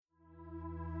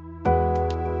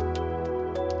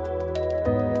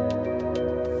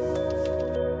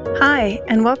Hi,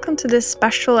 and welcome to this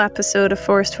special episode of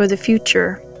Forest for the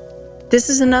Future. This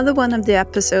is another one of the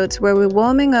episodes where we're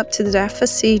warming up to the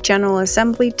FSC General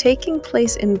Assembly taking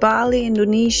place in Bali,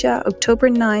 Indonesia,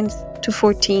 October 9th to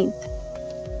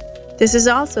 14th. This is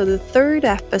also the third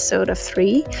episode of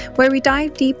 3, where we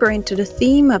dive deeper into the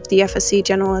theme of the FSC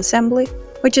General Assembly,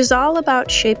 which is all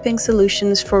about shaping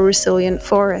solutions for resilient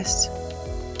forests.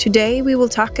 Today, we will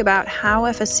talk about how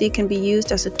FSC can be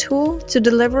used as a tool to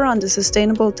deliver on the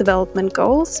Sustainable Development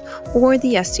Goals, or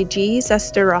the SDGs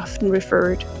as they're often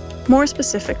referred. More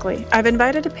specifically, I've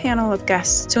invited a panel of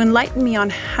guests to enlighten me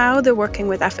on how they're working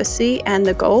with FSC and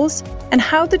the goals, and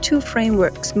how the two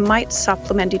frameworks might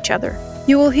supplement each other.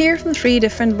 You will hear from 3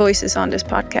 different voices on this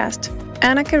podcast.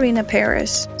 Ana Karina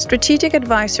Perez, Strategic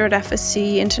Advisor at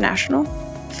FSC International,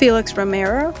 Felix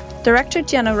Romero, Director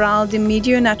General de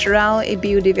Medio Natural y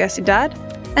Biodiversidad,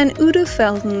 and Udo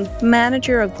Felden,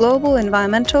 Manager of Global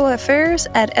Environmental Affairs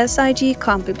at SIG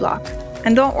Compibloc.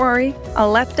 And don't worry, I'll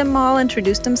let them all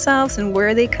introduce themselves and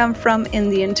where they come from in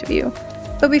the interview.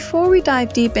 But before we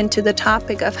dive deep into the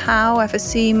topic of how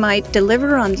FSC might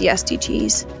deliver on the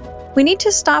SDGs, we need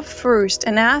to stop first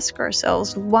and ask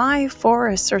ourselves why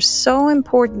forests are so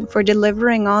important for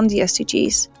delivering on the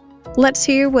SDGs. Let's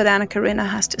hear what Ana Karina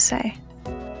has to say.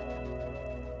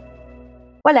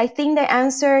 Well, I think the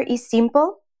answer is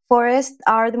simple. Forests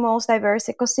are the most diverse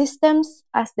ecosystems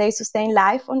as they sustain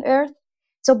life on Earth.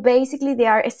 So basically, they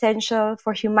are essential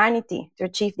for humanity to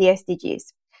achieve the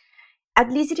SDGs.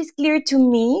 At least it is clear to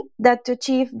me that to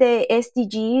achieve the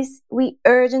SDGs, we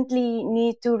urgently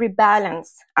need to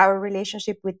rebalance our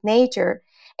relationship with nature,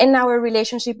 and our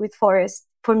relationship with forests,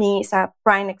 for me, is a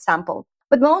prime example.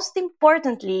 But most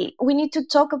importantly, we need to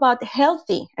talk about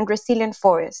healthy and resilient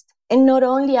forests, and not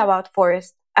only about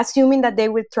forests, assuming that they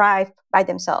will thrive by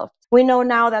themselves. We know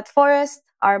now that forests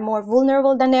are more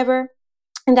vulnerable than ever,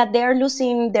 and that they are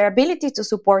losing their ability to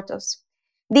support us.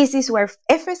 This is where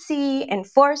FSC and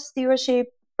forest stewardship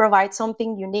provide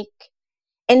something unique,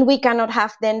 and we cannot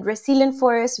have then resilient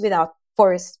forests without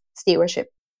forest stewardship.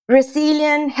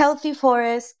 Resilient, healthy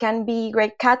forests can be a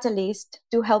great catalyst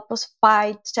to help us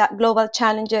fight global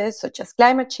challenges such as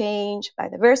climate change,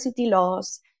 biodiversity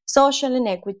loss, social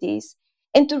inequities,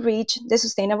 and to reach the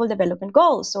Sustainable Development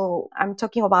Goals. So I'm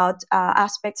talking about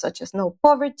aspects such as no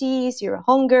poverty, zero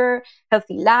hunger,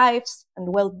 healthy lives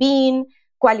and well-being,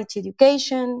 quality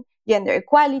education, gender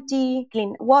equality,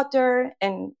 clean water,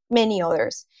 and many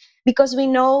others. Because we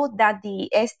know that the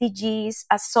SDGs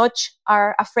as such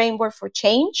are a framework for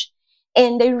change,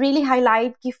 and they really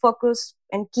highlight key focus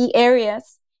and key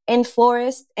areas, and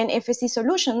forest and FSC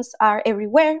solutions are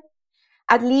everywhere,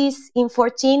 at least in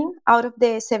 14 out of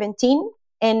the 17,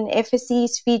 and FSC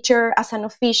is featured as an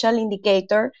official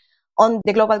indicator on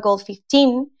the Global Goal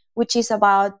 15, which is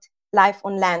about life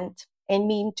on land and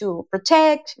mean to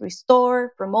protect,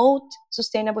 restore, promote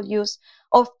sustainable use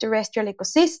of terrestrial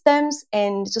ecosystems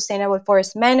and sustainable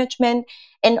forest management,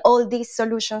 and all these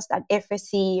solutions that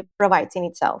FSC provides in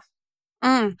itself.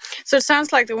 So it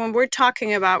sounds like that when we're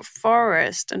talking about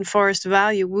forest and forest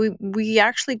value, we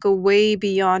actually go way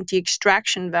beyond the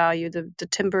extraction value, the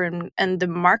timber and the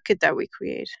market that we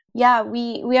create. Yeah,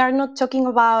 we are not talking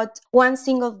about one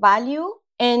single value,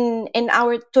 and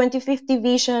our 2050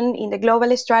 vision in the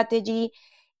global strategy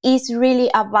is really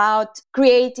about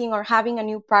creating or having a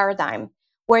new paradigm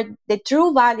where the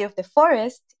true value of the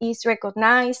forest is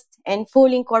recognized and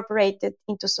fully incorporated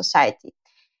into society.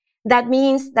 That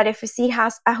means that FSC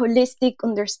has a holistic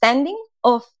understanding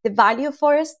of the value of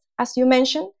forest, as you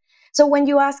mentioned. So when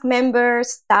you ask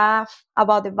members, staff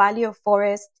about the value of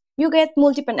forest, you get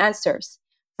multiple answers,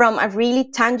 from a really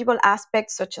tangible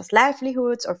aspect such as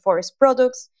livelihoods or forest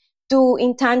products to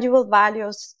intangible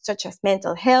values such as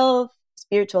mental health,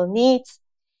 spiritual needs.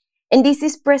 And this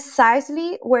is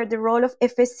precisely where the role of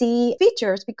FSC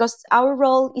features, because our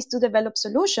role is to develop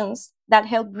solutions that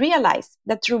help realize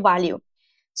the true value,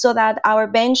 so that our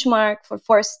benchmark for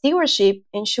forest stewardship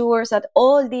ensures that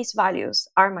all these values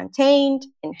are maintained,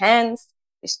 enhanced,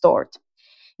 restored.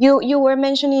 You were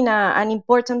mentioning an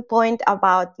important point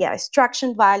about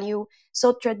extraction value.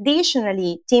 So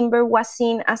traditionally, timber was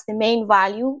seen as the main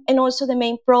value and also the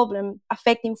main problem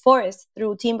affecting forests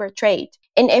through timber trade.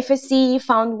 And FSC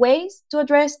found ways to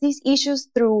address these issues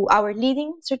through our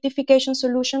leading certification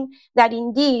solution that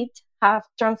indeed has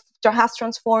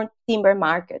transformed timber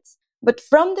markets. But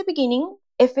from the beginning,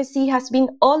 FSC has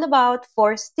been all about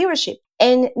forest stewardship,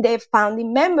 and the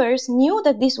founding members knew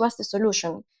that this was the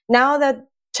solution. Now that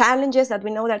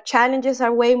we know that challenges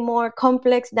are way more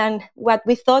complex than what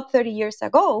we thought 30 years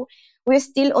ago, we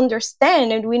still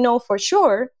understand and we know for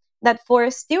sure that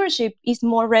forest stewardship is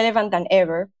more relevant than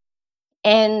ever.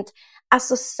 And as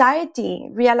society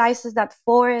realizes that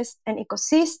forests and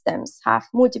ecosystems have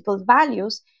multiple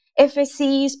values,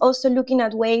 FSC is also looking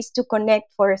at ways to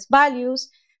connect forest values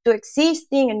to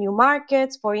existing and new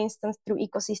markets, for instance, through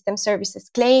ecosystem services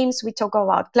claims. We talk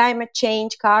about climate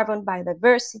change, carbon,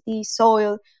 biodiversity,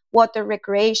 soil, water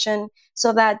recreation,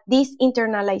 so that this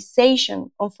internalization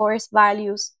of forest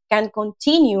values can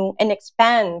continue and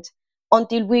expand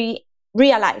until we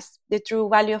realize the true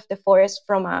value of the forest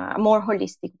from a more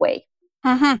holistic way.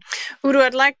 Mm-hmm. Udo,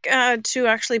 I'd like to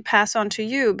actually pass on to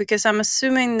you, because I'm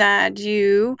assuming that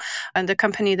you and the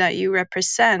company that you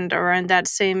represent are in that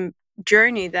same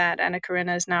journey that Anna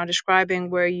Karina is now describing,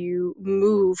 where you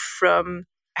move from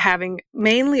having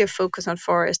mainly a focus on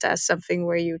forest as something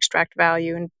where you extract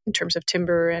value in terms of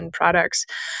timber and products,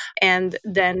 and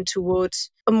then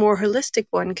towards a more holistic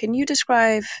one. Can you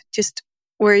describe just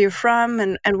where you're from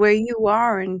and where you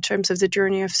are in terms of the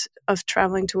journey of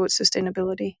traveling towards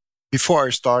sustainability? Before I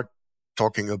start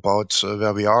talking about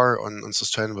where we are on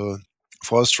sustainable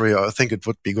forestry, I think it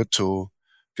would be good to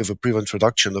give a brief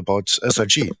introduction about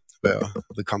SIG, where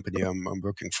the company I'm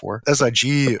working for.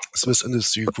 SIG, Swiss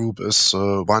Industry Group, is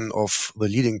one of the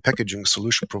leading packaging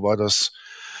solution providers,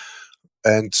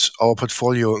 and our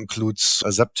portfolio includes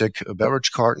aseptic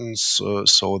beverage cartons,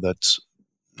 so that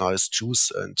nice juice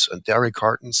and dairy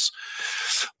cartons,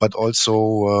 but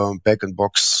also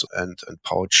bag-in-box and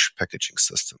pouch packaging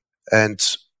system. And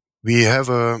we have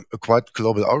a quite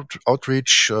global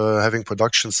outreach, having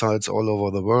production sites all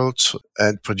over the world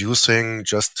and producing,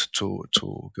 just to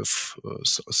give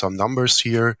some numbers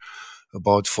here,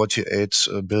 about 48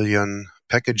 billion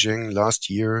packaging last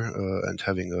year, and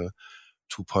having a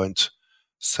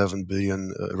 2.7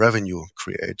 billion revenue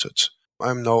created.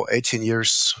 I'm now 18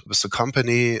 years with the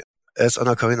company. As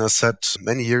Anna Karina said,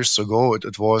 many years ago,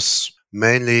 it was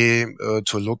mainly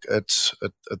to look at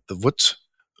the wood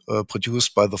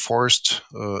produced by the forest,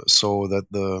 so that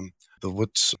the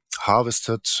wood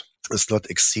harvested is not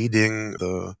exceeding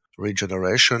the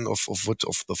regeneration of wood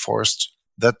of the forest.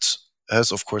 That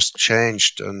has, of course,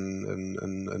 changed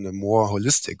in a more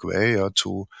holistic way,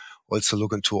 to also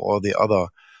look into all the other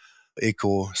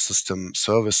ecosystem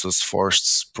services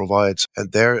forests provide.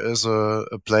 And there is a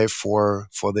play for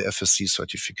the FSC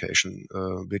certification.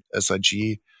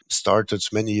 SIG started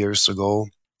many years ago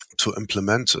to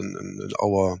implement in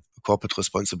our corporate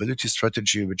responsibility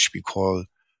strategy, which we call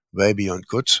Way Beyond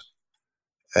Good.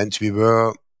 And we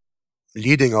were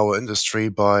leading our industry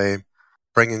by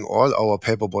bringing all our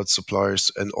paperboard suppliers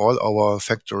and all our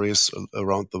factories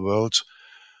around the world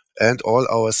and all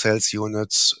our sales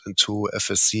units into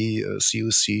FSC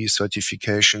CUC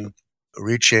certification,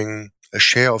 reaching a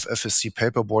share of FSC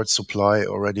paperboard supply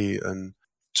already in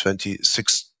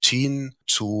 2016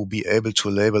 to be able to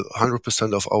label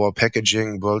 100% of our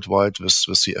packaging worldwide with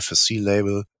the FSC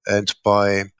label. And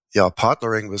by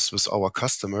partnering with our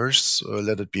customers,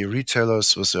 let it be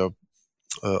retailers with their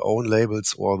own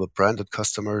labels or the branded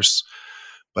customers,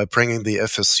 by bringing the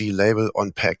FSC label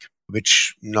on pack,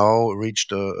 which now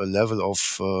reached a level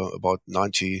of about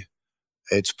 98%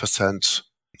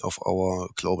 of our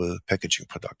global packaging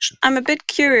production. I'm a bit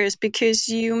curious because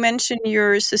you mentioned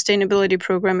your sustainability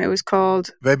program. It was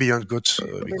called Way Beyond Good,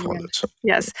 we call it.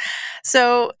 Yes.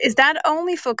 So is that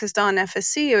only focused on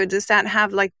FSC, or does that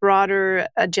have like broader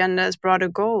agendas, broader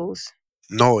goals?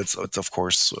 No, it's of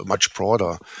course much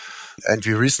broader. And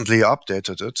we recently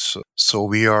updated it. So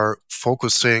we are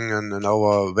focusing in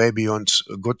our Way Beyond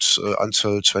Good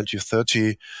until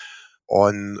 2030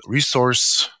 on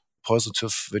resource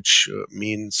positive, which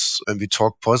means, when we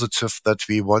talk positive, that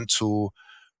we want to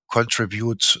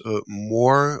contribute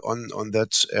more on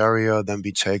that area than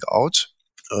we take out.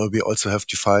 We also have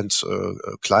defined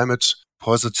climate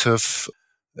positive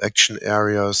action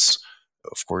areas,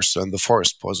 of course, and the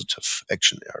forest positive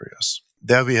action areas.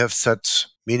 There we have set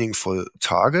meaningful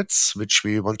targets, which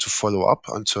we want to follow up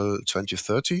until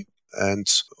 2030. And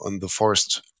on the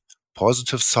forest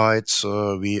positive side,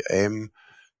 we aim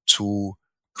to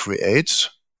create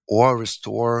or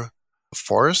restore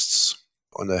forests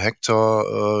on a hectare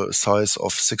size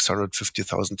of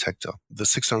 650,000 hectare. The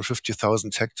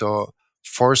 650,000 hectare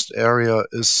forest area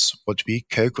is what we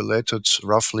calculated,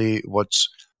 roughly what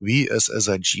we as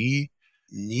SIG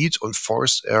need on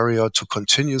forest area to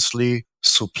continuously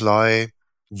supply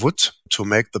wood to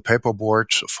make the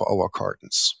paperboard for our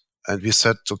cartons. And we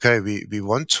said, okay, we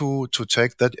want to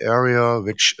take that area,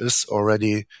 which is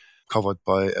already covered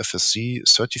by FSC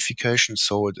certification,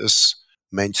 so it is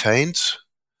maintained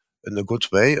in a good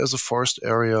way as a forest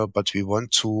area, but we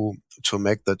want to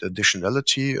make that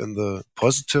additionality in the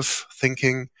positive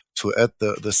thinking, to add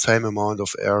the same amount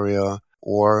of area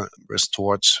or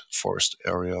restored forest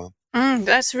area.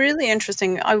 That's really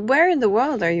interesting. Where in the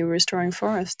world are you restoring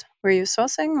forest? Were you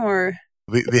sourcing or?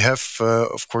 We have,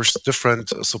 of course, different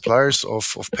suppliers of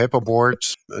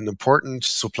paperboard. An important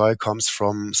supply comes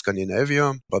from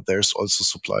Scandinavia, but there's also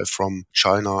supply from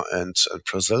China and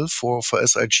Brazil for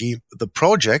SIG. The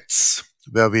projects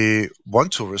where we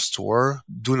want to restore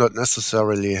do not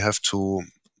necessarily have to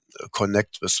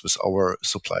connect with our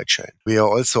supply chain. We are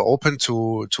also open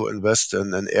to invest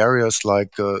in areas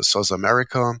like South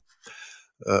America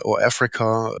or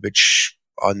Africa, which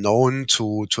are known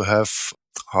to have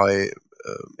high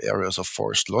areas of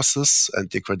forest losses and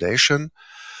degradation.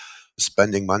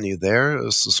 Spending money there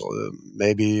is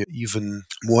maybe even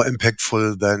more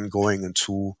impactful than going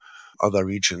into other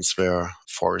regions where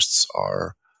forests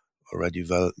are already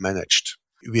well managed.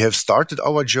 We have started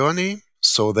our journey,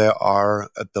 so there are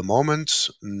at the moment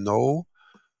no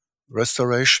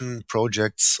restoration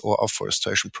projects or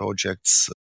afforestation projects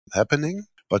happening,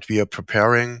 but we are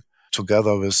preparing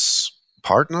together with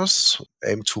partners,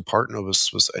 aim to partner with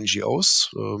NGOs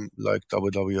like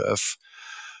WWF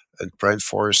and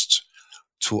Brainforest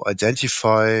to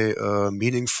identify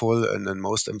meaningful and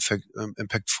most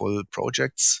impactful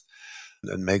projects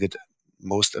and make it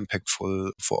most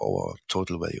impactful for our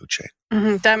total value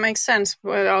chain. That makes sense.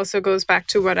 Well, it also goes back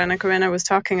to what Anna Karenina was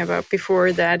talking about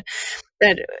before, that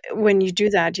when you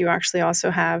do that, you actually also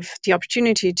have the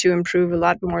opportunity to improve a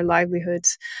lot more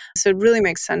livelihoods. So it really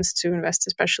makes sense to invest,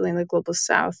 especially in the global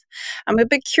south. I'm a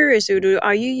bit curious, Udo,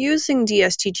 are you using the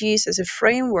SDGs as a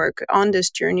framework on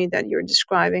this journey that you're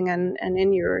describing and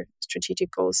in your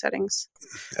strategic goal settings?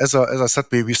 As I said,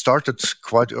 we started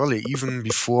quite early, even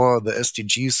before the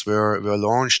SDGs were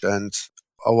launched, and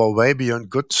our way beyond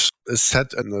good is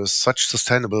set in such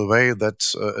sustainable way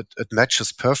that it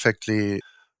matches perfectly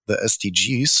the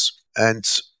SDGs. And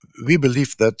we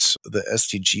believe that the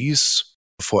SDGs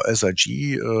for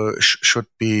SIG should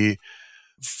be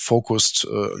focused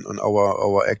on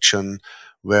our action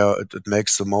where it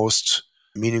makes the most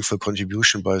meaningful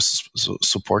contribution by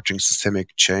supporting systemic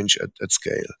change at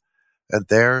scale. And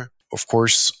there, of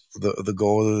course, the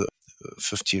goal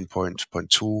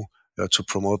 15.2 to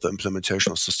promote the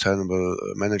implementation of sustainable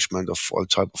management of all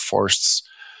type of forests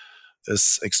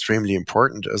is extremely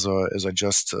important, as I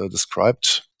just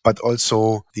described. But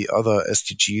also the other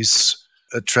SDGs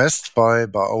addressed by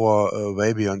our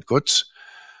way beyond good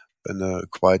in a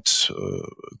quite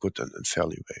good and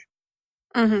fairly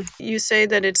way. You say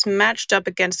that it's matched up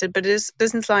against it, but it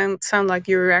doesn't sound like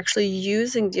you're actually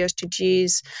using the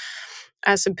SDGs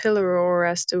as a pillar or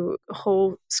as the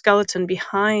whole skeleton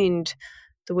behind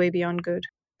the way beyond good.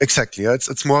 Exactly.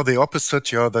 It's more the opposite,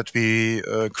 that we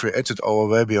created our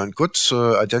way beyond good,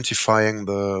 identifying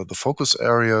the focus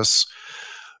areas,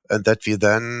 and that we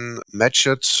then match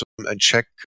it and check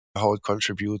how it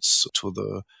contributes to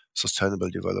the Sustainable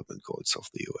Development Goals of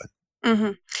the UN.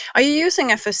 Mm-hmm. Are you using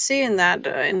FSC in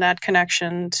that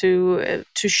connection to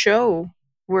show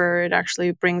where it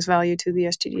actually brings value to the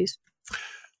SDGs?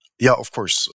 Yeah, of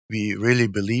course. We really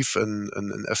believe in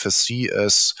FSC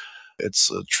as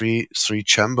it's a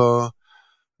three-chamber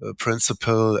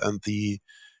principle, and the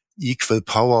equal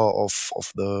power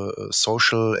of the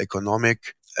social,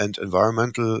 economic, and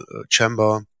environmental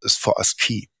chamber is for us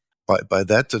key. By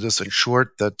that, it is ensured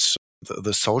that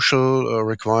the social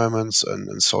requirements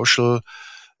and social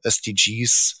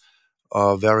SDGs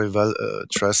are very well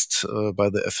addressed by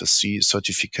the FSC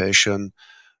certification,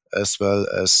 as well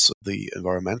as the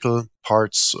environmental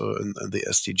parts in the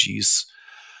SDGs.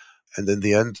 And in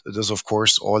the end, it is, of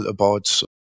course, all about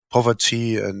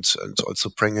poverty and also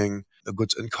bringing a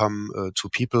good income to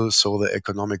people. So the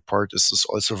economic part is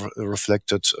also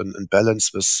reflected in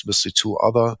balance with the two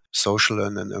other social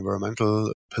and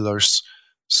environmental pillars.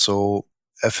 So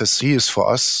FSC is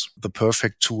for us the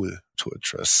perfect tool to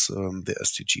address the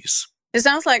SDGs. It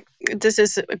sounds like this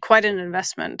is quite an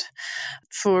investment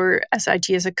for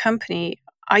SIG as a company.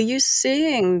 Are you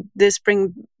seeing this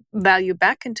bring value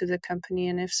back into the company,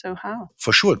 and if so, how?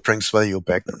 For sure, it brings value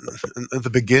back. In the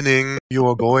beginning, you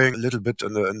were going a little bit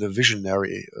in the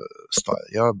visionary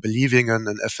style, believing in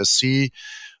an FSC,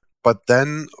 but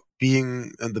then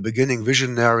being in the beginning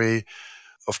visionary,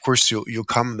 of course, you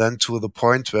come then to the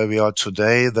point where we are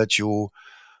today, that you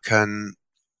can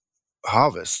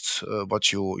harvest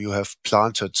what you have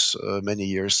planted many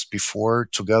years before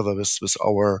together with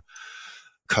our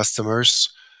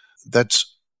customers, that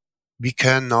we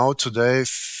can now today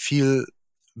feel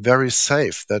very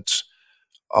safe that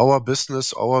our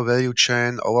business, our value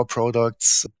chain, our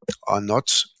products are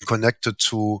not connected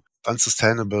to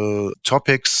unsustainable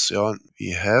topics.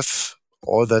 We have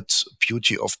all that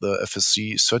beauty of the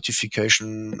FSC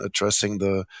certification, addressing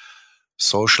the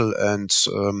social and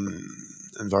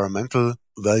environmental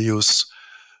values.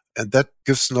 And that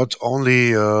gives not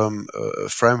only a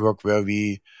framework where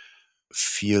we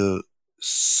feel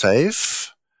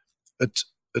safe,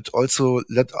 it also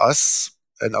let us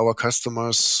and our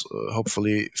customers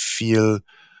hopefully feel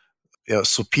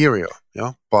superior,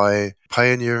 by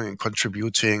pioneering and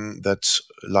contributing that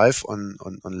life on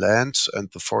land and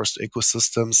the forest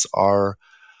ecosystems are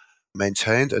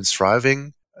maintained and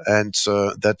thriving, and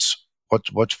that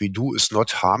what we do is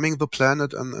not harming the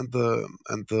planet and the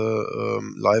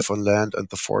life on land and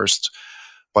the forest,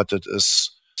 but it is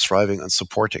thriving and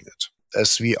supporting it.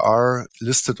 As we are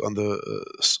listed on the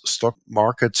stock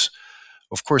market,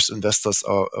 of course, investors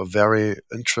are very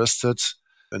interested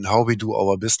in how we do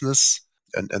our business,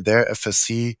 and their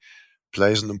FSC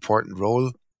plays an important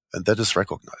role, and that is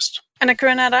recognized. And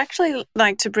Corinne, I'd actually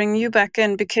like to bring you back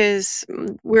in, because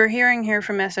we're hearing here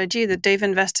from SIG that they've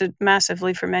invested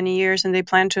massively for many years, and they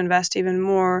plan to invest even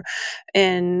more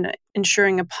in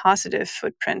ensuring a positive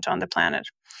footprint on the planet.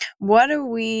 What are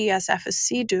we as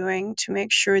FSC doing to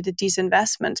make sure that these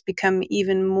investments become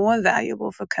even more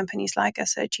valuable for companies like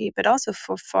SIG, but also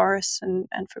for forests and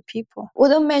for people?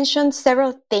 Udo mentioned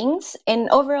several things, and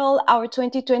overall our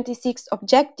 2026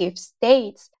 objective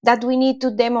states that we need to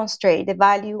demonstrate the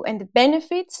value and the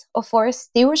benefits of forest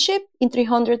stewardship in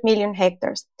 300 million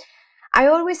hectares. I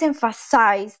always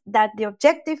emphasize that the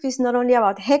objective is not only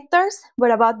about hectares, but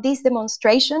about this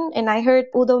demonstration. And I heard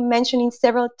Udo mentioning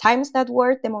several times that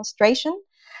word, demonstration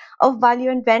of value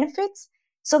and benefits,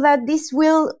 so that this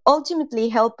will ultimately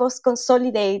help us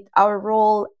consolidate our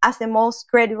role as the most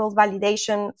credible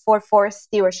validation for forest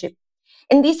stewardship.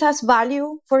 And this has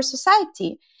value for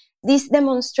society. This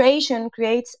demonstration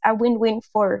creates a win-win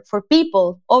for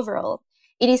people overall.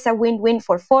 It is a win-win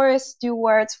for forest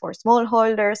stewards, for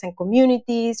smallholders and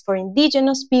communities, for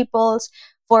indigenous peoples,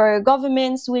 for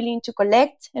governments willing to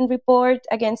collect and report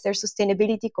against their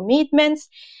sustainability commitments,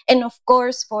 and of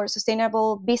course for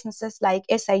sustainable businesses like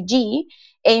SIG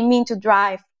aiming to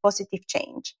drive positive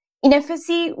change. In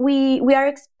FSC, we are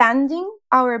expanding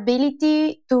our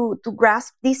ability to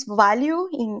grasp this value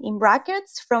in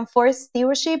brackets from forest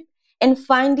stewardship, and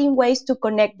finding ways to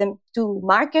connect them to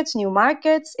markets, new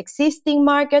markets, existing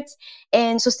markets,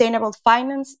 and sustainable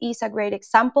finance is a great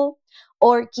example,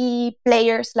 or key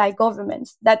players like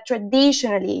governments that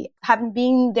traditionally have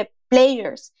been the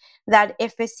players that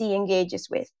FSC engages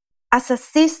with. As a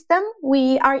system,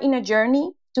 we are in a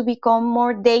journey to become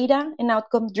more data and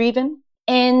outcome driven,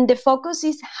 and the focus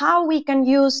is how we can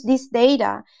use this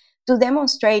data to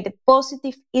demonstrate the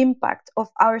positive impact of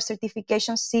our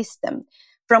certification system,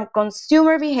 from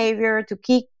consumer behavior to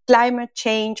key climate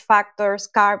change factors,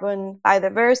 carbon,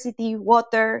 biodiversity,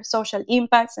 water, social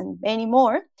impacts, and many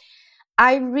more.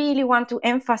 I really want to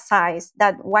emphasize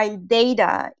that while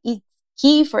data is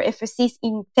key for FSC's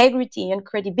integrity and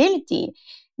credibility,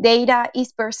 data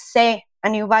is per se a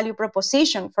new value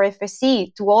proposition for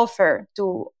FSC to offer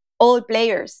to all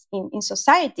players in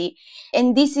society.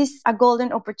 And this is a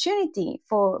golden opportunity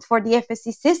for the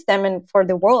FSC system and for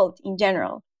the world in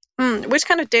general. Which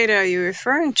kind of data are you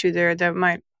referring to there that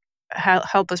might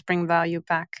help us bring value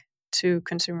back to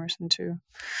consumers and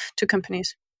to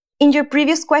companies? In your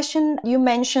previous question, you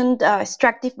mentioned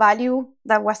extractive value,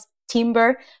 that was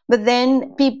timber, but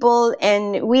then people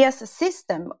and we as a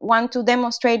system want to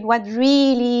demonstrate what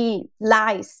really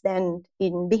lies then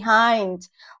behind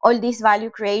all this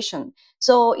value creation.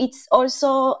 So it's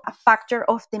also a factor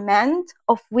of demand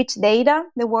of which data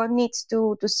the world needs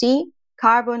to see.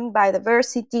 Carbon,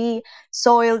 biodiversity,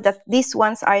 soil, that these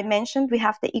ones I mentioned. We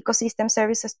have the ecosystem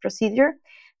services procedure.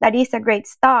 That is a great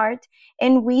start.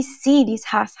 And we see this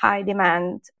has high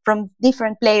demand from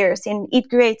different players, and it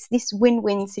creates this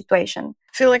win-win situation.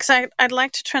 Felix, I'd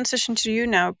like to transition to you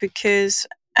now, because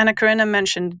Anna Karenina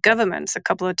mentioned governments a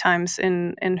couple of times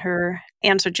in her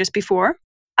answer just before.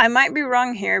 I might be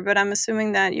wrong here, but I'm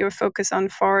assuming that your focus on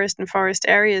forest and forest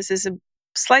areas is a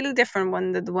slightly different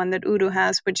one than the one that Udo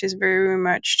has, which is very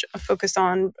much focused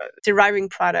on deriving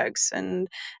products and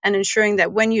ensuring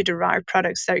that when you derive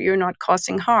products that you're not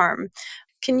causing harm.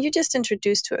 Can you just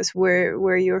introduce to us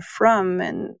where you're from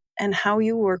and how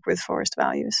you work with forest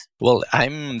values? Well,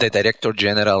 I'm the Director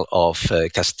General of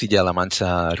Castilla-La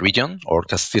Mancha region, or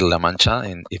Castilla-La Mancha,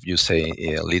 if you say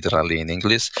literally in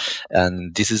English.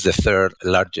 And this is the third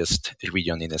largest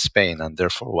region in Spain, and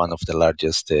therefore one of the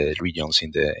largest regions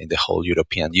in the whole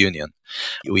European Union.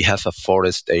 We have a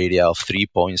forest area of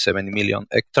 3.7 million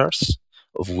hectares,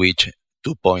 of which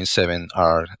 2.7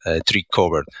 are tree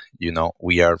covered.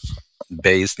 We are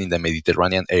based in the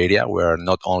Mediterranean area, where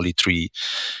not only tree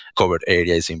covered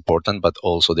area is important, but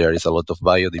also there is a lot of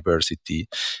biodiversity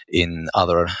in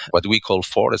other, what we call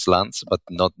forest lands, but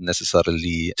not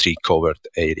necessarily tree covered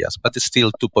areas. But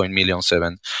still 2.7 million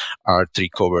are tree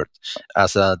covered.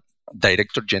 As a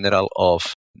Director General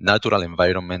of Natural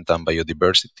Environment and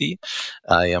Biodiversity,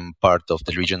 I am part of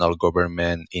the regional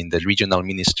government in the Regional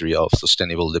Ministry of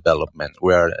Sustainable Development,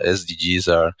 where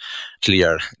SDGs are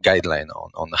clear guideline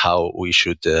on how we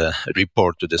should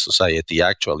report to the society.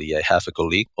 Actually, I have a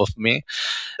colleague of me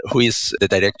who is the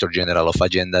Director General of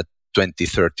Agenda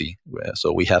 2030.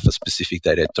 So we have a specific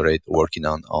directorate working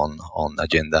on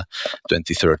Agenda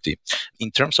 2030.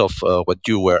 In terms of what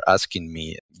you were asking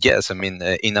me, yes, I mean,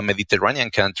 in a Mediterranean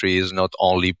country is not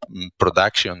only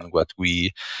production what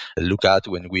we look at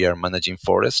when we are managing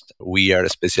forest. We are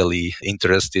especially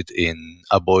interested in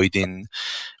avoiding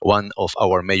one of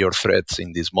our major threats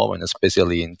in this moment,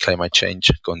 especially in climate change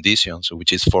conditions,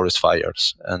 which is forest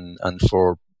fires. And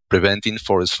for preventing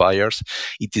forest fires,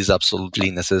 it is absolutely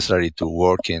necessary to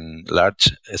work in large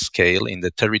scale in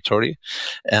the territory,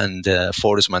 and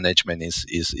forest management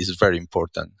is very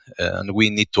important. And we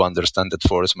need to understand that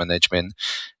forest management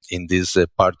in this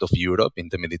part of Europe, in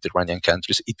the Mediterranean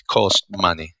countries, it costs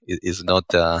money. It is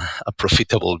not a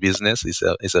profitable business.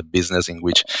 It's a business in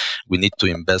which we need to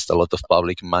invest a lot of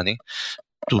public money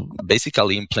to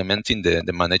basically implementing the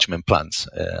management plans.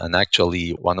 And actually,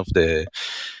 one of the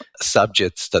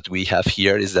subjects that we have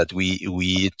here is that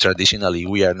we traditionally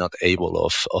we are not able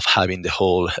of having the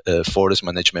whole forest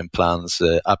management plans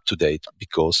up to date,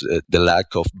 because the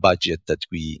lack of budget that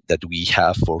we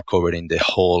have for covering the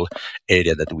whole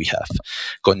area that we have.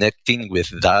 Connecting with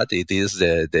that, it is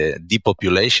the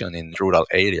depopulation in rural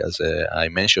areas. I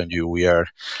mentioned we are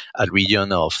a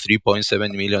region of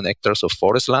 3.7 million hectares of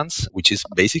forest lands, which is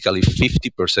basically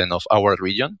 50% of our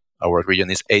region. Our region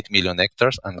is 8 million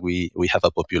hectares, and we have a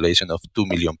population of 2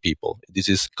 million people. This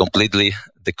is completely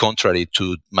the contrary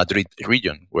to Madrid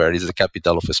region, where it is the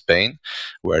capital of Spain,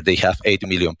 where they have 8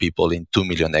 million people in 2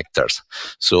 million hectares.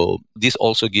 So this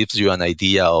also gives you an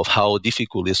idea of how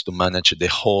difficult it is to manage the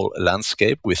whole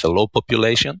landscape with a low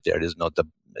population. There is not a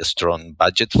strong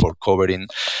budget for covering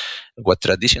what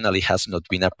traditionally has not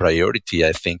been a priority,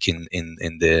 I think, in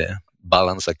the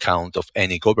balance account of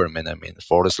any government. I mean,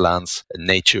 forest lands,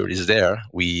 nature is there.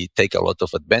 We take a lot of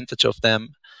advantage of them.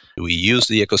 We use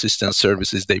the ecosystem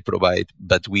services they provide,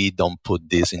 but we don't put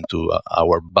this into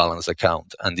our balance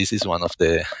account. And this is one of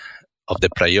the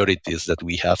priorities that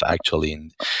we have actually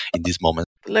in this moment.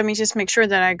 Let me just make sure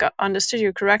that I understood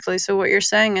you correctly. So what you're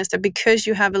saying is that because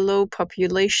you have a low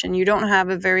population, you don't have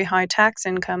a very high tax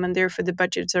income, and therefore the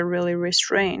budgets are really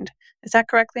restrained. Is that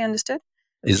correctly understood?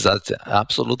 Is that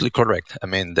absolutely correct? I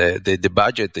mean, the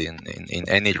budget in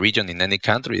any region, in any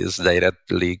country, is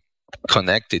directly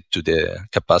connected to the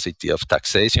capacity of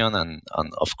taxation and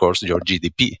of course, your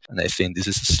GDP. And I think this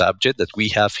is a subject that we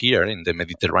have here in the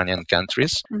Mediterranean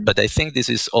countries. Mm-hmm. But I think this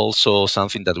is also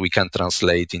something that we can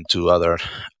translate into other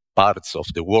parts of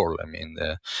the world. I mean,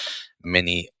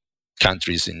 many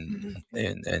countries in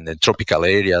the tropical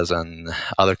areas and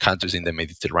other countries in the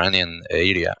Mediterranean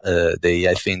area,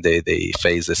 I think they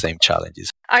face the same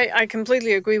challenges. I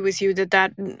completely agree with you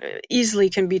that easily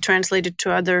can be translated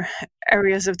to other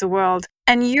areas of the world.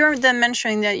 And you're then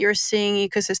mentioning that you're seeing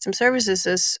ecosystem services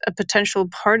as a potential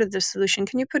part of the solution.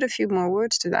 Can you put a few more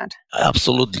words to that?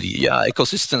 Absolutely. Yeah.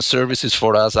 Ecosystem services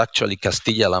for us, actually,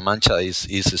 Castilla-La Mancha is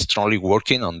strongly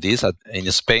working on this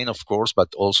in Spain, of course,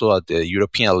 but also at the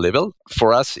European level.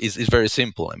 For us, it's very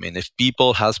simple. I mean, if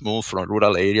people has moved from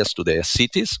rural areas to the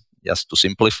cities, just to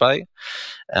simplify,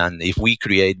 and if we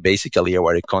create basically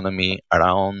our economy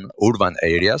around urban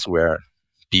areas where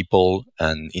people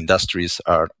and industries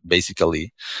are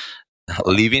basically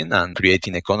living and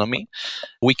creating economy,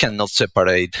 we cannot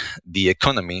separate the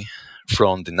economy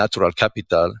from the natural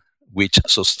capital which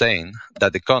sustain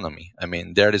that economy. I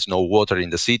mean, there is no water in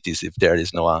the cities if there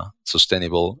is no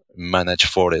sustainable managed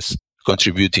forest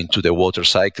contributing to the water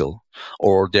cycle,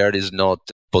 or there is not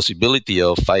possibility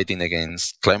of fighting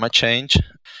against climate change,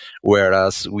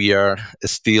 whereas we are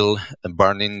still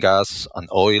burning gas and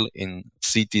oil in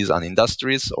cities and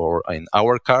industries or in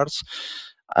our cars.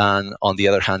 And on the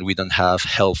other hand, we don't have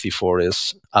healthy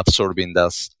forests absorbing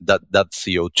that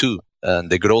CO2.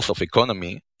 And the growth of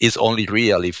economy is only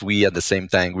real if we, at the same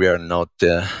time, we are not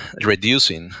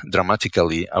reducing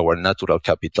dramatically our natural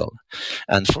capital.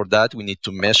 And for that, we need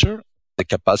to measure the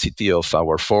capacity of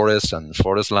our forests and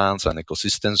forest lands and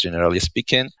ecosystems, generally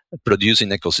speaking, producing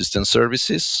ecosystem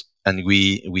services. And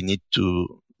we need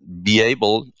to be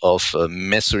able of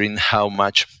measuring how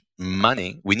much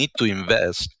money we need to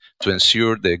invest to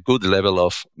ensure the good level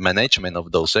of management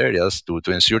of those areas,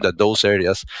 to ensure that those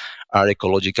areas are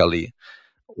ecologically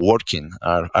working,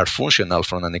 are functional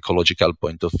from an ecological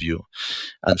point of view.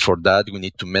 And for that, we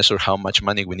need to measure how much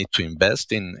money we need to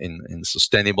invest in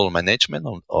sustainable management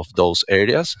of those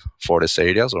areas, forest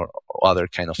areas or other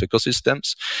kind of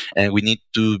ecosystems. And we need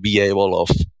to be able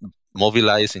to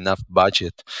mobilize enough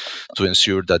budget to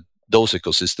ensure that those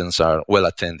ecosystems are well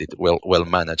attended, well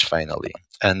managed finally.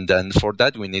 And then for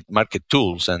that, we need market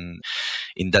tools. And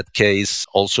in that case,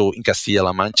 also in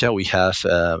Castilla-La Mancha, we have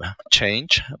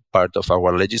changed part of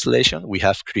our legislation. We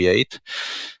have created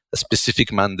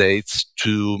specific mandates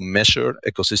to measure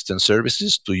ecosystem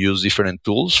services, to use different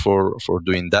tools for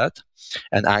doing that.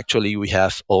 And actually, we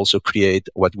have also created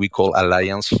what we call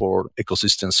Alliance for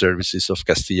Ecosystem Services of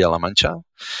Castilla-La Mancha,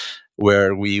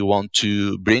 where we want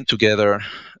to bring together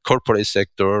corporate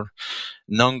sector,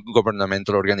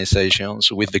 non-governmental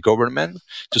organizations with the government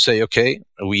to say, okay,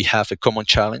 we have a common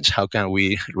challenge. How can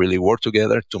we really work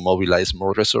together to mobilize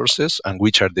more resources? And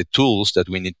which are the tools that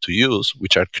we need to use,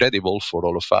 which are credible for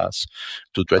all of us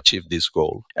to achieve this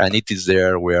goal? And it is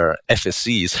there where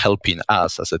FSC is helping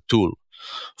us as a tool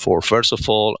for, first of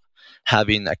all,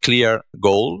 having a clear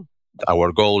goal.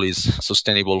 Our goal is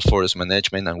sustainable forest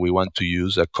management, and we want to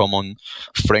use a common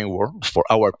framework for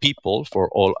our people, for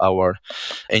all our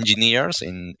engineers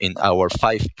in our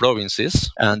 5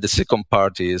 provinces. And the second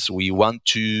part is we want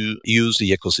to use the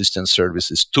ecosystem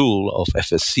services tool of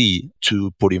FSC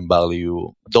to put in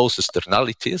value those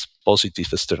externalities,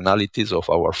 positive externalities of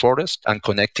our forest, and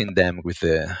connecting them with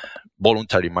the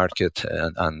voluntary market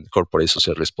and corporate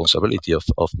social responsibility of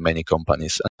many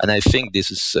companies. And I think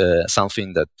this is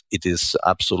something that it is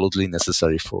absolutely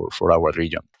necessary for our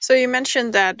region. So you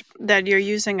mentioned that you're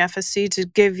using FSC to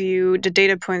give you the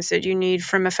data points that you need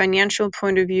from a financial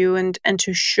point of view and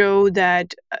to show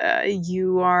that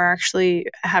you are actually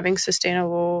having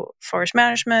sustainable forest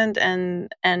management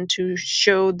and to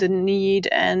show the need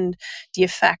and the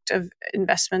effect of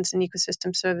investments in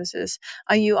ecosystem services.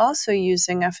 Are you also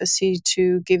using FSC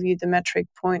to give you the metric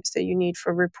points that you need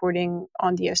for reporting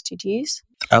on the SDGs?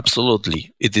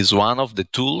 Absolutely. It is one of the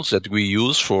tools that we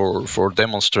use for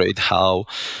demonstrate how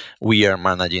we are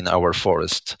managing our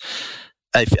forest.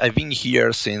 I've been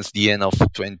here since the end of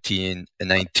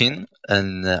 2019,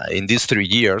 and in these 3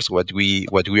 years, what we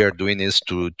are doing is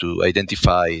to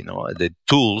identify the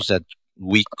tools that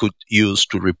we could use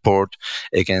to report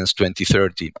against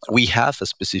 2030. We have a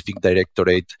specific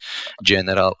Directorate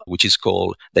General, which is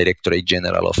called Directorate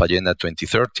General of Agenda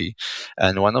 2030.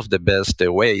 And one of the best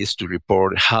ways to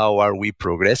report how are we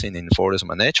progressing in forest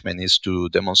management is to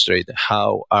demonstrate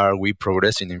how are we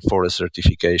progressing in forest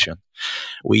certification.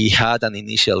 We had an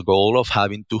initial goal of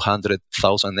having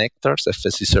 200,000 hectares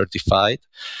FSC certified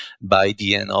by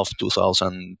the end of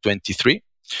 2023.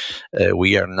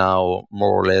 We are now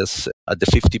more or less at the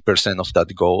 50% of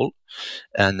that goal.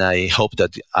 And I hope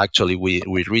that actually we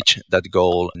reach that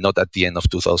goal, not at the end of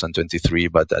 2023,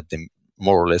 but at the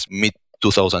more or less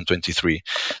mid-2023.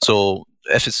 So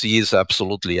FSC is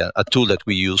absolutely a tool that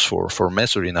we use for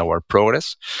measuring our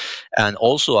progress, and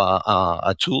also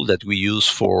a tool that we use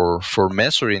for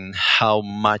measuring how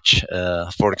much,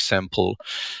 for example,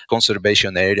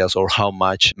 conservation areas or how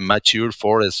much mature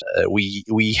forests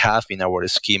we have in our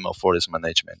scheme of forest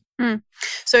management.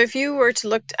 So if you were to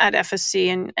look at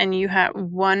FSC and you had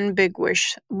one big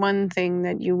wish, one thing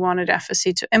that you wanted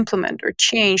FSC to implement or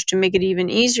change to make it even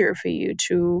easier for you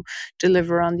to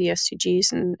deliver on the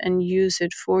SDGs and use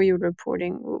it for your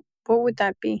reporting, what would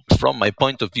that be? From my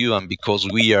point of view, and because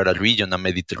we are a region, a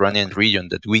Mediterranean region,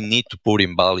 that we need to put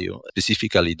in value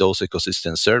specifically those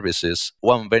ecosystem services,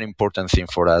 one very important thing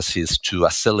for us is to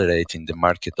accelerate in the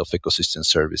market of ecosystem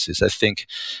services. I think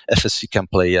FSC can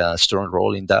play a strong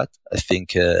role in that. I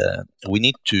think we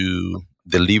need to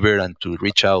deliver and to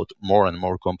reach out more and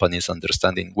more companies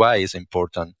understanding why it's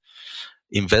important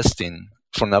investing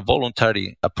from a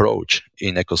voluntary approach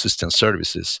in ecosystem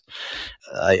services.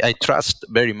 I trust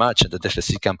very much that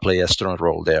FSC can play a strong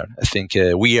role there. I think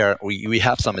we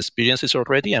have some experiences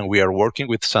already, and we are working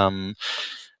with some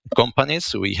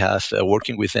companies. We have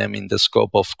working with them in the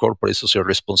scope of corporate social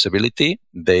responsibility.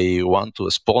 They want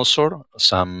to sponsor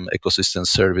some ecosystem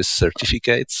service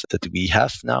certificates that we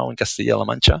have now in Castilla-La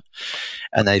Mancha.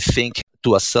 And I think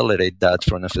to accelerate that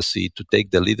from FSC, to take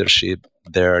the leadership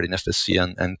there in FSC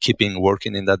and keeping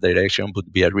working in that direction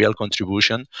would be a real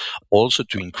contribution. Also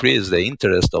to increase the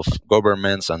interest of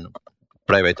governments and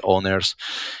private owners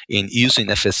in using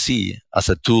FSC as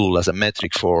a tool, as a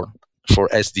metric for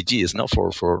SDGs,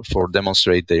 for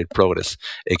demonstrate their progress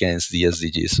against the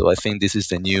SDGs. So I think this is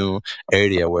the new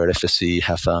area where FSC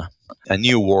have a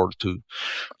new world to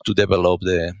develop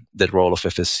the role of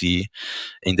FSC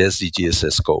in the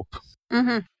SDGs scope.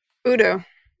 Mm-hmm. Udo,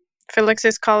 Felix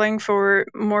is calling for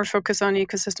more focus on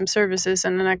ecosystem services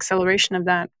and an acceleration of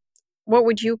that. What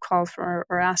would you call for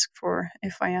or ask for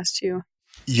if I asked you?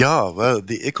 Yeah, well,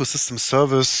 the ecosystem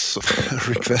service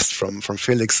request from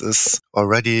Felix is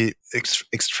already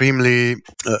extremely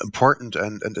important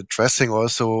and addressing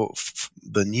also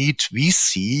the need we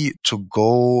see to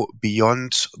go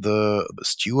beyond the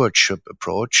stewardship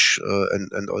approach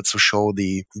and also show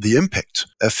the impact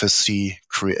FSC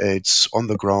creates on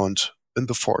the ground in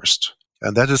the forest.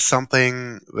 And that is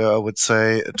something where I would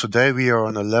say today we are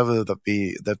on a level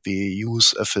that we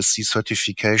use FSC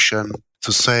certification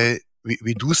to say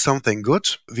we do something good.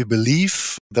 We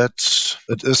believe that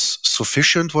it is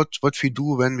sufficient what we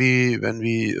do when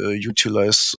we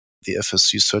utilize the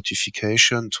FSC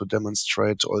certification to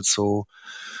demonstrate also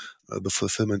the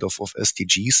fulfillment of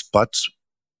SDGs, but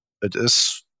it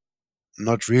is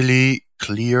not really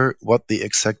clear what the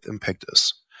exact impact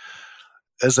is.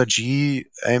 SDG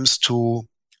aims to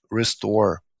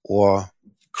restore or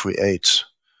create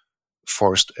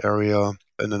forest area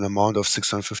in an amount of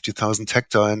 650,000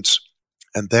 hectares.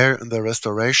 And there in the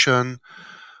restoration,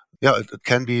 it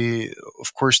can be,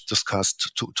 of course, discussed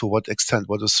to what extent,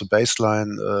 what is the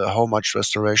baseline, how much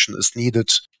restoration is needed.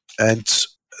 And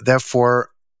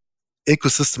therefore,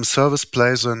 ecosystem service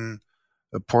plays an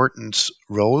important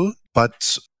role,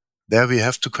 but there we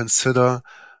have to consider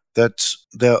that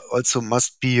there also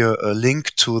must be a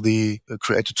link to the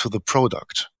created to the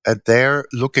product. And there,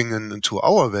 looking into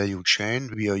our value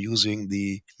chain, we are using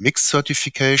the mixed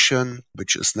certification,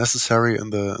 which is necessary in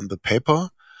the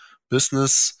paper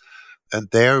business. And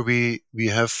there we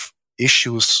have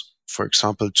issues, for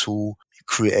example, to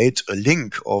create a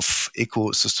link of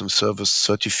ecosystem service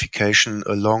certification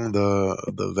along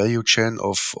the value chain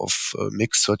of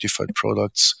mixed certified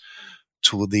products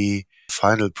to the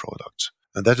final product.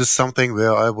 And that is something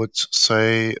where I would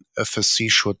say FSC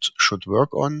should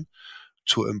work on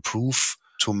to improve,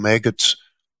 to make it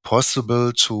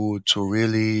possible to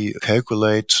really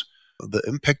calculate the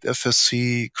impact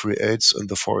FSC creates in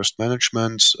the forest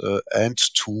management and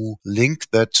to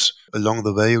link that along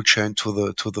the value chain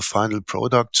to the final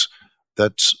product,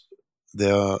 that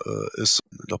there is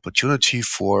an opportunity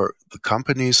for the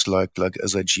companies like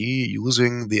SIG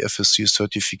using the FSC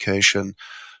certification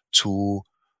to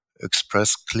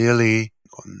express clearly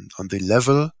on the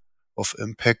level of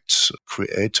impact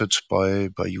created by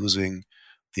using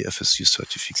the FSC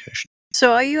certification.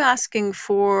 So are you asking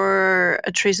for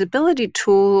a traceability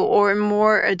tool or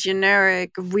more a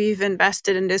generic, we've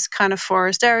invested in this kind of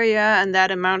forest area and that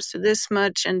amounts to this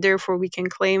much and therefore we can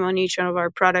claim on each one of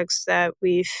our products that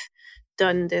we've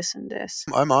done this and this?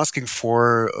 I'm asking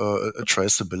for a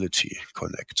traceability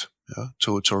connect. Yeah,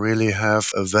 to really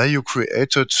have a value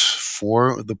created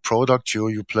for the product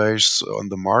you place on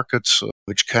the market,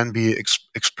 which can be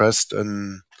expressed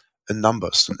in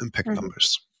numbers, in impact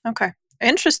numbers. Okay.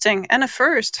 Interesting. And a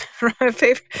first from a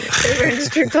paper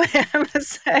industry player, I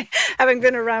must say, having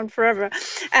been around forever.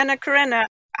 Anna Karenina,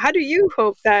 how do you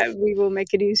hope that we will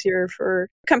make it easier for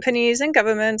companies and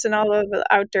governments and all of it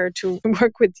out there to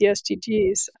work with the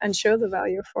SDGs and show the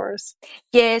value of forests?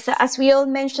 Yes, as we all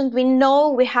mentioned, we know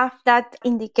we have that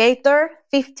indicator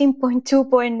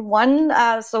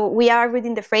 15.2.1. So we are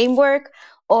within the framework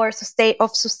of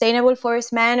sustainable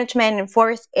forest management and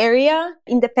forest area,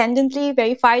 independently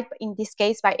verified, in this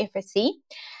case by FSC.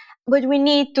 But we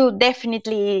need to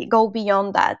definitely go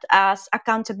beyond that as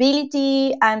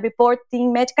accountability and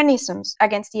reporting mechanisms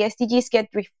against the SDGs get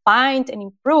refined and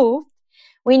improved.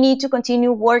 We need to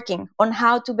continue working on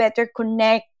how to better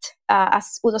connect,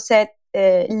 as Udo said,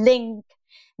 link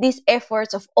these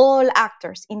efforts of all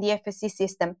actors in the FSC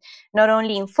system, not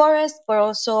only in forest, but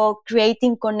also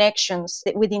creating connections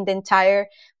within the entire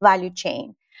value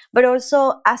chain. But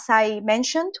also, as I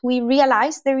mentioned, we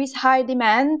realize there is high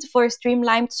demand for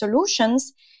streamlined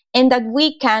solutions and that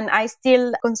I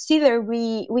still consider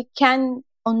we can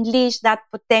unleash that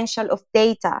potential of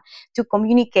data to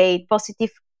communicate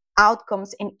positive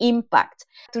outcomes and impact,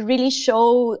 to really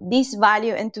show this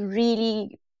value and to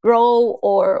really grow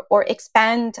or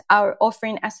expand our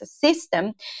offering as a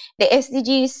system. The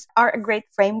SDGs are a great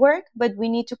framework, but we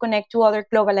need to connect to other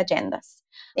global agendas.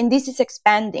 And this is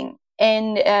expanding.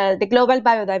 And the Global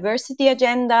Biodiversity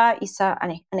Agenda is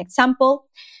an example,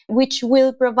 which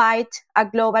will provide a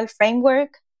global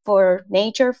framework for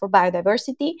nature, for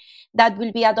biodiversity, that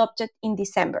will be adopted in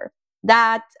December.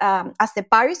 That, as the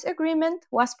Paris Agreement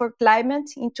was for climate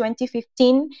in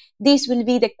 2015, this will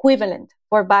be the equivalent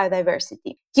for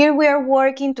biodiversity. Here we are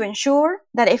working to ensure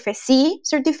that FSC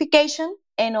certification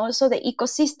and also the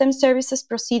ecosystem services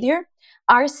procedure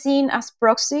are seen as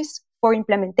proxies for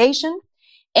implementation.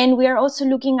 And we are also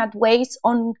looking at ways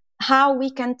on how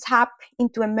we can tap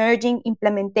into emerging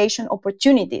implementation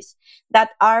opportunities that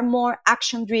are more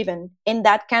action-driven and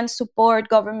that can support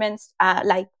governments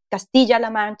like Castilla-La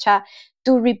Mancha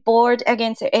to report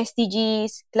against the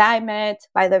SDGs, climate,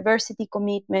 biodiversity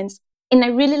commitments. And I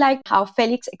really like how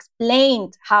Felix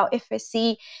explained how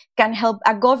FSC can help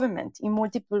a government in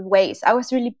multiple ways. I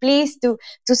was really pleased to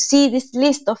see this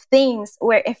list of things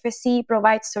where FSC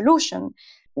provides solution.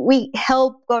 We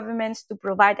help governments to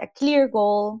provide a clear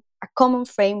goal, a common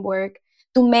framework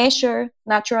to measure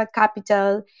natural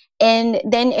capital, and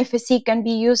then FSC can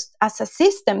be used as a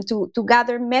system to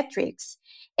gather metrics.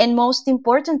 And most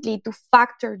importantly, to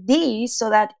factor these so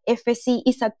that FSC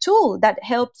is a tool that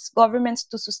helps governments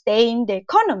to sustain the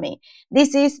economy.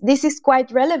 This is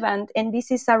quite relevant, and this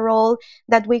is a role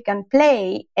that we can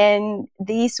play. And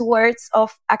these words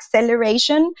of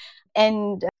acceleration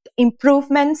and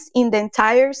improvements in the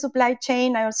entire supply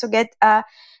chain, I also get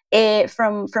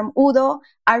from Udo,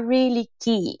 are really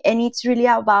key. And it's really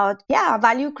about, a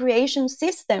value creation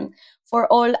system for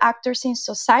all actors in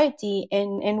society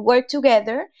and work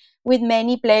together with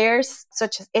many players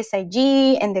such as SIG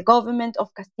and the government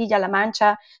of Castilla-La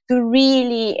Mancha to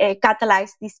really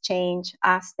catalyze this change,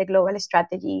 as the global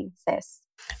strategy says.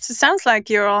 So it sounds like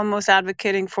you're almost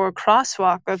advocating for a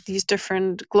crosswalk of these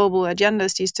different global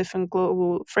agendas, these different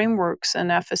global frameworks and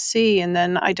FSC, and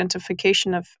then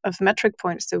identification of metric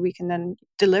points that we can then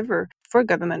deliver for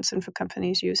governments and for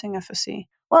companies using FSC.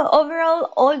 Well, overall,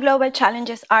 all global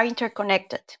challenges are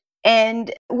interconnected,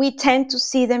 and we tend to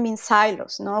see them in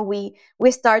silos. No, we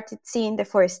started seeing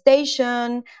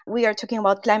deforestation. We are talking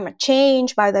about climate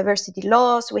change, biodiversity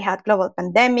loss. We had global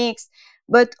pandemics.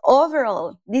 But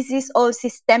overall, this is all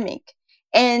systemic.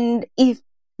 And if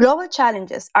global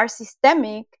challenges are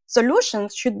systemic,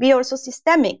 solutions should be also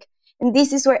systemic. And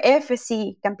this is where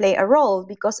FSC can play a role,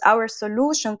 because our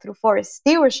solution through forest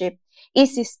stewardship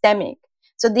is systemic.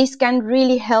 So this can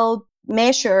really help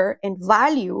measure and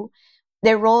value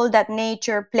the role that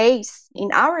nature plays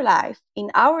in our life, in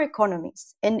our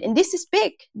economies. And this is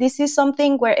big. This is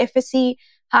something where FSC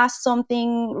has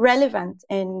something relevant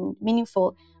and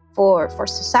meaningful for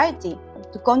society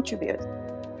to contribute.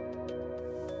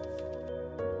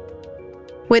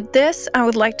 With this, I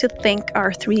would like to thank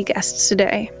our three guests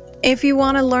today. If you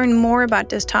want to learn more about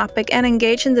this topic and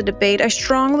engage in the debate, I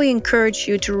strongly encourage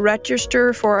you to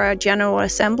register for our General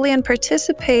Assembly and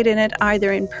participate in it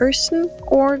either in person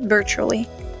or virtually.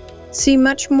 See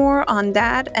much more on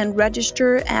that and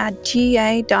register at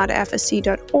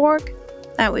ga.fsc.org.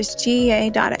 That was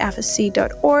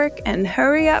ga.fsc.org, and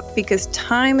hurry up because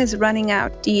time is running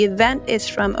out. The event is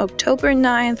from October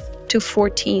 9th to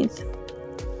 14th.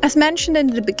 As mentioned in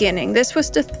the beginning, this was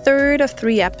the third of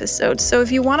 3 episodes, so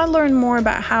if you want to learn more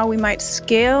about how we might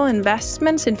scale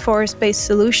investments in forest-based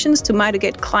solutions to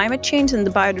mitigate climate change and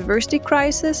the biodiversity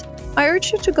crisis, I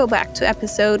urge you to go back to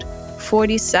episode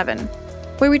 47,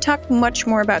 where we talk much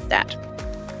more about that.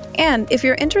 And if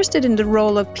you're interested in the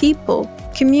role of people,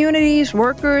 communities,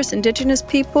 workers, indigenous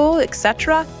people,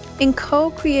 etc., in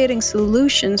co-creating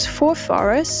solutions for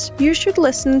forests, you should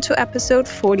listen to episode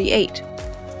 48.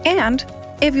 And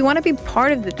if you want to be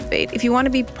part of the debate, if you want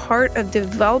to be part of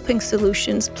developing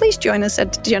solutions, please join us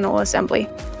at the General Assembly.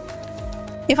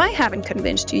 If I haven't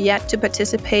convinced you yet to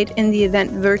participate in the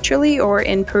event virtually or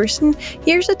in person,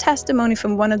 here's a testimony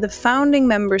from one of the founding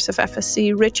members of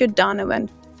FSC, Richard Donovan.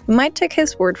 You might take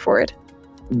his word for it.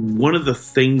 One of the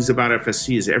things about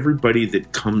FSC is everybody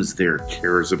that comes there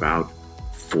cares about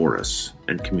forests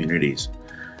and communities.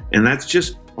 And that's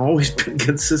just always been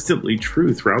consistently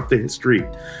true throughout the history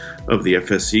of the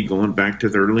FSC, going back to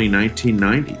the early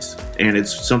 1990s. And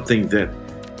it's something that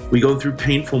we go through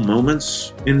painful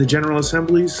moments in the General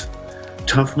Assemblies,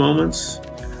 tough moments,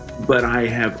 but I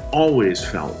have always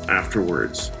felt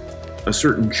afterwards a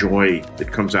certain joy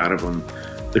that comes out of them,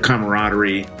 the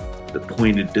camaraderie, the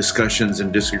pointed discussions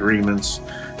and disagreements,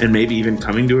 and maybe even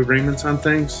coming to agreements on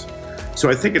things. So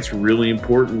I think it's really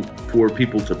important for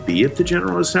people to be at the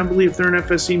General Assembly if they're an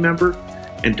FSC member,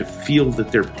 and to feel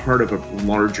that they're part of a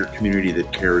larger community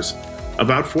that cares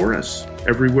about forests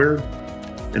everywhere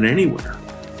and anywhere.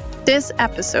 This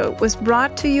episode was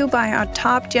brought to you by our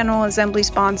top General Assembly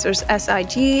sponsors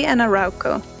SIG and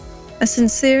Arauco. A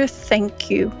sincere thank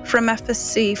you from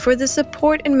FSC for the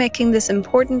support in making this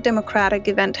important democratic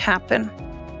event happen.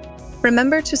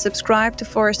 Remember to subscribe to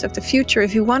Forest of the Future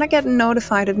if you want to get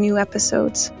notified of new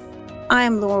episodes. I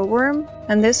am Laura Worm,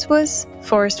 and this was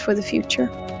Forest for the Future.